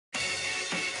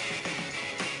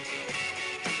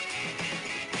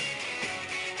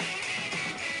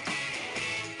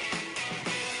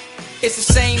it's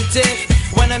the same diff.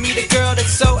 When I meet a girl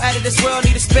that's so out of this world,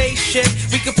 need a spaceship.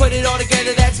 We could put it all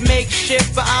together, that's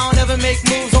makeshift. But I don't ever make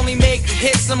moves, only make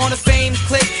hits. I'm on a fame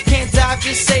clip, can't dive,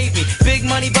 just save me. Big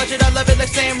money budget, I love it like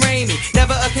Sam Raimi.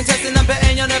 Never a contestant, I'm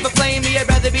betting you'll never play me. I'd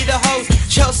rather be the host,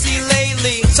 Chelsea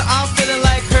lately. So I'm feeling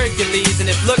like Hercules, and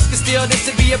if looks could steal, this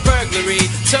would be a burglary.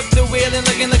 Took the wheel and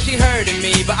looking like she heard of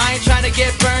me, but I ain't trying to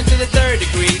get burned to the 3rd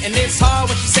degree. And it's hard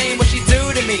when she's saying what she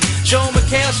do to me. Joe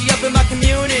McHale, she up in my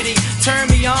community. Turn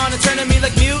me on and turning me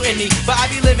like mutiny. But I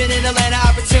be living in a land of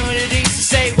opportunities. So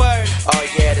say word. Oh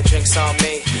yeah, the drink's on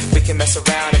me. We can mess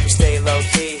around if we stay low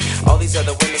key. All these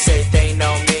other women say they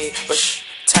know me, but shh,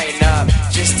 tighten up,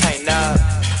 just tighten up.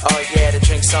 Oh yeah, the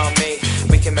drink's on me.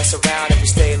 We can mess around if we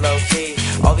stay low key.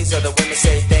 All these other women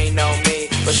say they know me,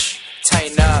 but shh,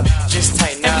 tighten up, just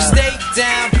tighten up. And we stay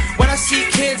down. When I see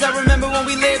kids, I remember when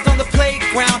we lived on the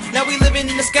playground. Now we living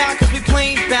in the sky cause we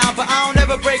plane bound. But I don't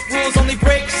ever break rules, only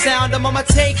break sound. I'm on my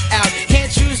takeout,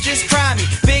 can't choose, just cry me.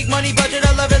 Big money budget,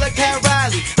 I love it like Pat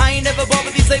Riley. I ain't never bought,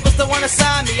 but these labels don't wanna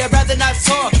sign me. I'd rather not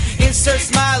talk, insert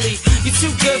smiley. You're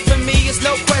too good for me, it's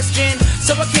no question.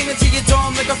 So I came into your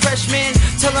dorm like a freshman.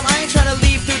 Tell them I ain't trying to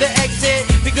leave through the exit,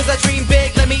 because I dream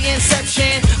big, let me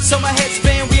inception. So my head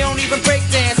spin, we don't even break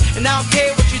dance. And I don't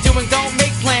care what you're doing, don't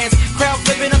make plans. Crowd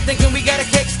flipping, I'm thinking we got a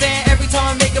kickstand. Every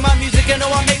time I'm making my music, I know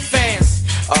I make fans.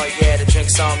 Oh yeah, the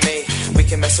drink's on me. We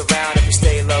can mess around if we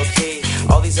stay low key.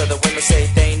 All these other women say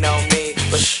they know me,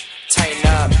 but shh, tighten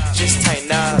up, just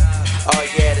tighten up. Oh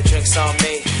yeah, the drink's on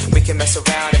me. We can mess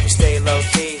around if we stay low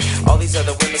key. All these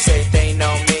other women say they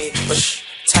know me, but shh,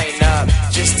 tighten up,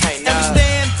 just tighten up. Never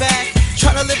stand back,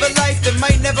 trying to live a life that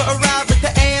might never arrive at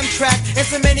the Amtrak. And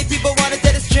so many people want it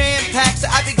that it's jam-packed, so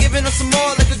I be giving them some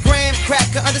more like a graham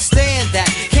crack. I understand that,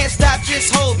 can't stop,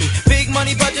 just hold me. Big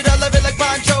money budget, I love it like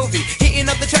Bon Jovi. Heating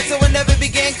up the track so it never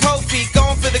began Kofi.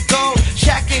 Going for the gold,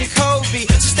 Shaq and Kobe.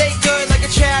 So stay good like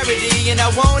a charity, and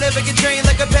I won't ever get drained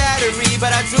like a battery.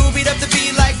 But I do beat up the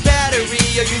beat like battery.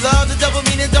 Yo, you love the double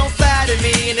meaning, don't flatter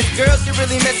me. And if girls get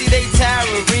really messy, they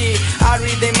tarot read. I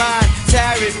read their mind,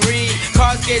 tarot read.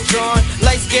 Cars get drawn,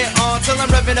 lights get on, till I'm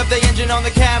revving up the engine on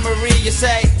the Camry. You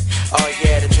say, oh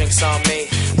yeah, the drink's on me.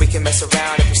 We can mess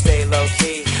around if we stay low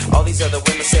key. All these other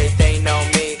women say they know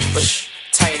me, but shh,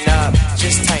 tighten up,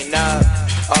 just tighten up.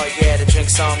 Oh yeah, the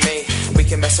drink's on me. We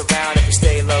can mess around if we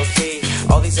stay low key.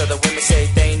 All these other women say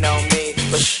they know me,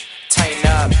 but shh, tighten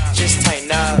up, just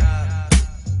tighten up.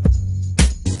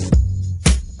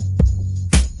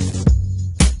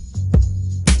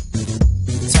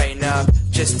 Tighten up,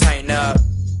 just tighten up.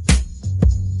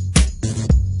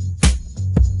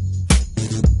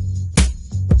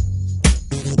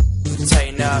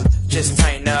 Tighten up, just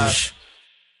tighten up.